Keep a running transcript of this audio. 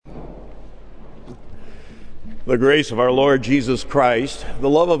The grace of our Lord Jesus Christ, the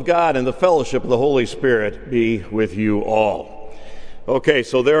love of God, and the fellowship of the Holy Spirit be with you all. Okay,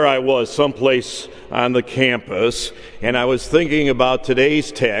 so there I was, someplace on the campus, and I was thinking about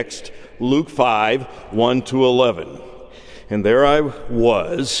today's text, Luke 5, 1 to 11. And there I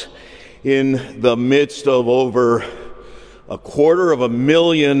was in the midst of over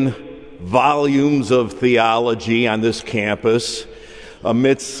 250,000 volumes of theology on this campus,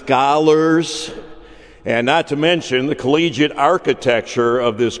 amidst scholars, and not to mention the collegiate architecture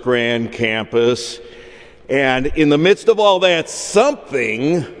of this grand campus. And in the midst of all that,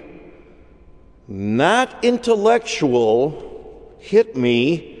 something not intellectual hit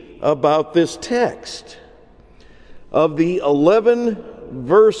me about this text. Of the 11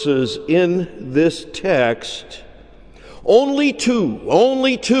 verses in this text, only two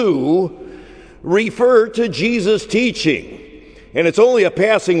refer to Jesus' teaching. And it's only a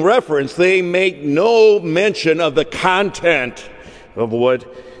passing reference. They make no mention of the content of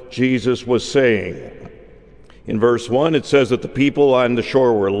what Jesus was saying. In verse 1, it says that the people on the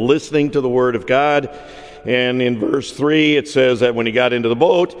shore were listening to the word of God. And in verse 3, it says that when he got into the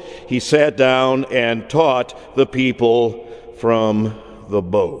boat, he sat down and taught the people from the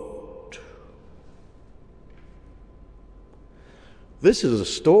boat. This is a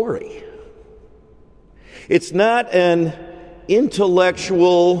story. It's not an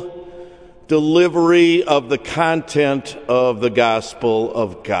intellectual delivery of the content of the gospel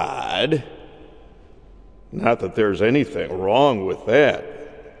of God. Not that there's anything wrong with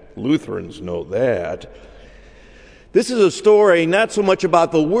that. Lutherans know that. This is a story not so much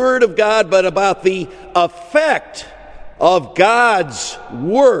about the Word of God, but about the effect of God's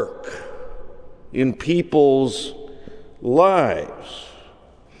work in people's lives.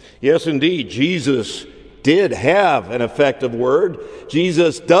 Yes, indeed, Jesus did have an effective word.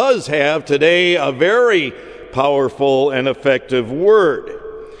 Jesus does have today a very powerful and effective word.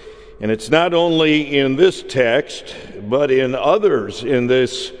 And it's not only in this text, but in others in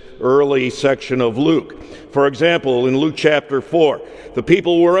this early section of Luke. For example, in Luke chapter 4, the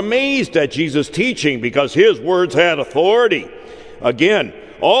people were amazed at Jesus' teaching because his words had authority. Again,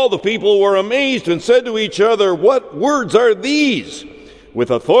 all the people were amazed and said to each other, "What words are these? With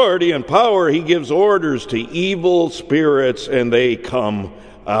authority and power, he gives orders to evil spirits, and they come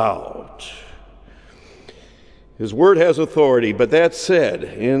out." His word has authority, but that said,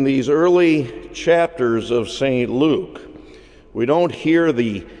 in these early chapters of St. Luke, we don't hear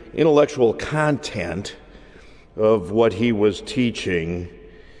the intellectual content of what he was teaching.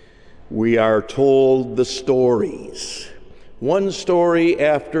 We are told the stories, one story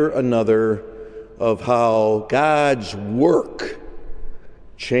after another, of how God's work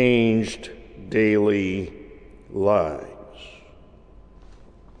changed daily lives.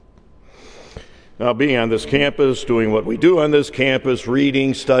 Now, being on this campus, doing what we do on this campus,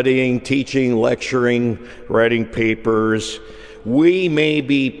 reading, studying, teaching, lecturing, writing papers, we may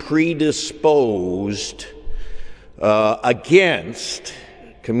be predisposed against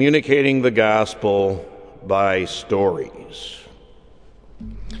communicating the gospel by stories.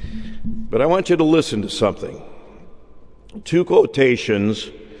 But I want you to listen to something. Two quotations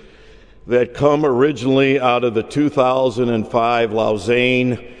that come originally out of the 2005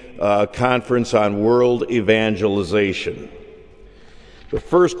 Lausanne Conference on World Evangelization. The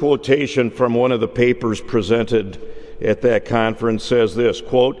first quotation from one of the papers presented at that conference says this,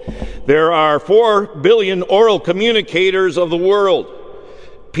 quote, "There are 4 billion oral communicators of the world,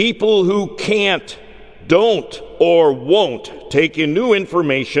 people who can't, don't, or won't take in new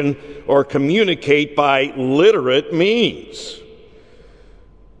information or communicate by literate means."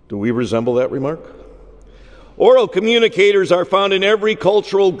 Do we resemble that remark? Oral communicators are found in every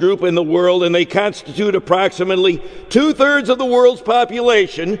cultural group in the world, and they constitute approximately 2/3 of the world's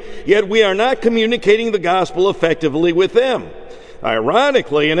population, yet we are not communicating the gospel effectively with them.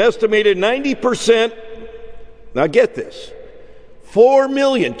 Ironically, an estimated 90%, now get this, 4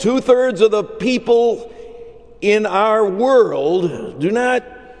 million, 2/3 of the people in our world do not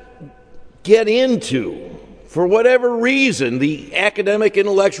get into, for whatever reason, the academic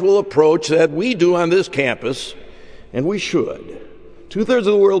intellectual approach that we do on this campus, and we should. 2/3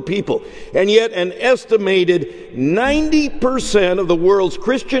 of the world people. And yet an estimated 90% of the world's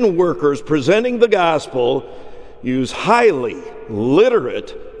Christian workers presenting the gospel use highly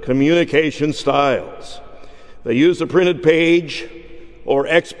literate communication styles. They use the printed page or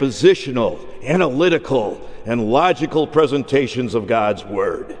expositional, analytical, and logical presentations of God's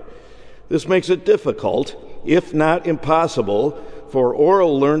Word. This makes it difficult, if not impossible, for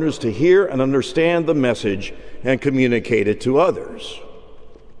oral learners to hear and understand the message and communicate it to others.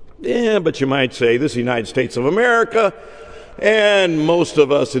 Yeah, but you might say this is the United States of America, and most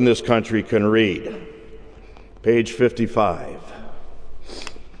of us in this country can read. Page 55.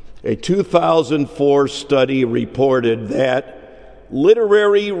 A 2004 study reported that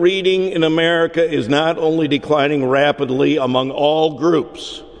literary reading in America is not only declining rapidly among all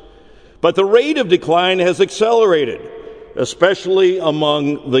groups, but the rate of decline has accelerated, especially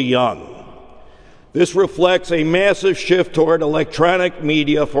among the young. This reflects a massive shift toward electronic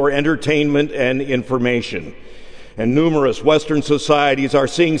media for entertainment and information. And numerous Western societies are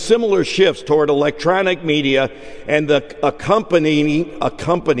seeing similar shifts toward electronic media and the accompanying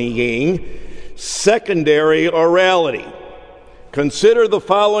secondary orality. Consider the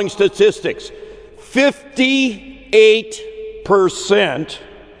following statistics. 58%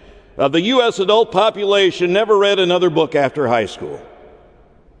 of the U.S. adult population never read another book after high school.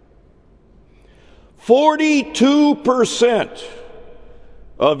 42%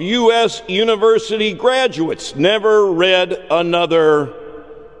 of U.S. university graduates never read another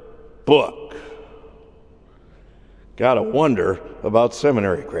book. Gotta wonder about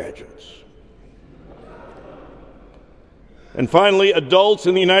seminary graduates. And finally, adults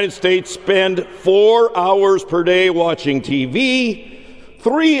in the United States spend 4 hours per day watching TV,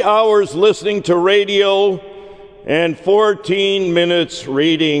 3 hours listening to radio, and 14 minutes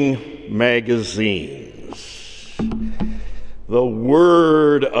reading magazines. The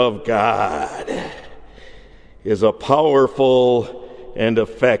Word of God is a powerful and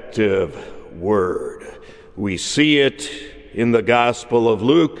effective Word. We see it in the Gospel of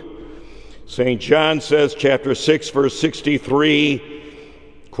Luke. St. John says, chapter 6, verse 63,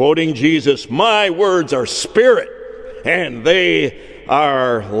 quoting Jesus, "My words are spirit, and they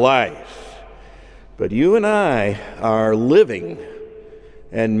are life." But you and I are living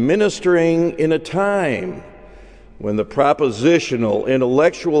and ministering in a time when the propositional,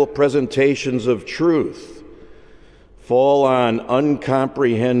 intellectual presentations of truth fall on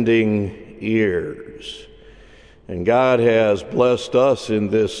uncomprehending ears. And God has blessed us in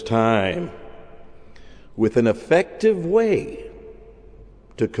this time with an effective way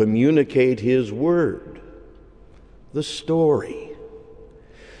to communicate His Word. The story.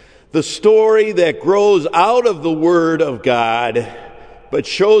 The story that grows out of the Word of God, but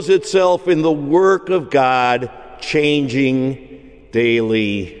shows itself in the work of God, changing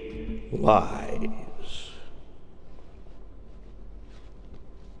daily lives.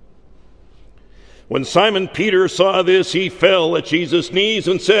 When Simon Peter saw this, he fell at Jesus' knees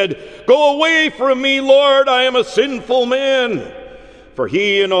and said, "Go away from me, Lord, I am a sinful man." For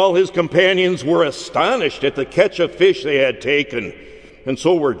he and all his companions were astonished at the catch of fish they had taken, and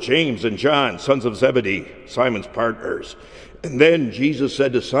so were James and John, sons of Zebedee, Simon's partners. And then Jesus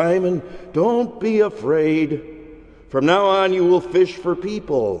said to Simon, "Don't be afraid. From now on you will fish for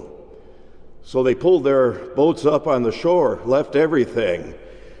people." So they pulled their boats up on the shore, left everything,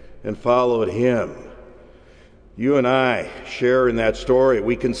 and followed him. You and I share in that story.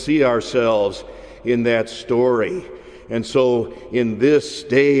 We can see ourselves in that story. And so in this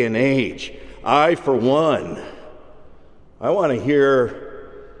day and age, I, for one, I want to hear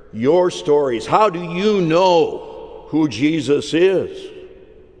your stories. How do you know who Jesus is?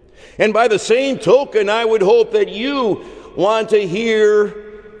 And by the same token, I would hope that you want to hear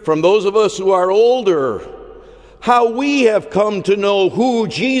from those of us who are older how we have come to know who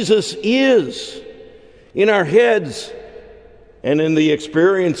Jesus is in our heads and in the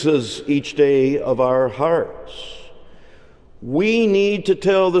experiences each day of our hearts. We need to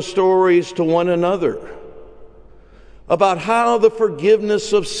tell the stories to one another about how the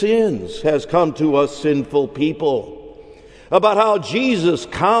forgiveness of sins has come to us sinful people, about how Jesus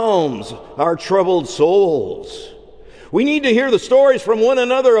calms our troubled souls. We need to hear the stories from one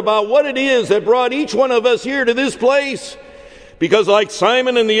another about what it is that brought each one of us here to this place, because like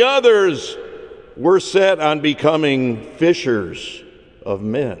Simon and the others, we're set on becoming fishers of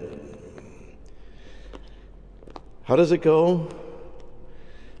men. How does it go?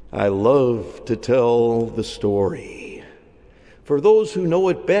 I love to tell the story. For those who know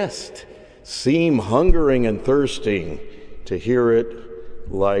it best, seem hungering and thirsting to hear it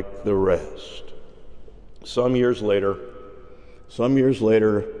like the rest. Some years later,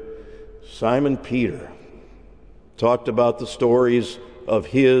 Simon Peter talked about the stories of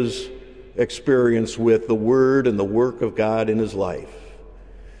his experience with the Word and the work of God in his life.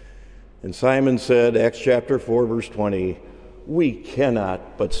 And Simon said, Acts chapter 4, verse 20, "We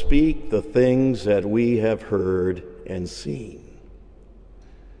cannot but speak the things that we have heard and seen."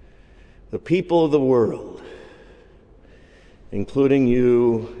 The people of the world, including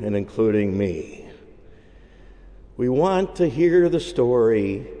you and including me, we want to hear the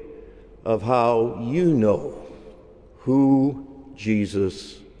story of how you know who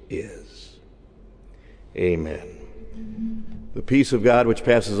Jesus is. Amen. The peace of God, which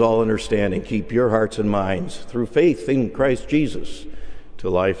passes all understanding, keep your hearts and minds through faith in Christ Jesus to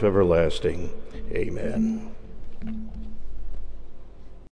life everlasting. Amen.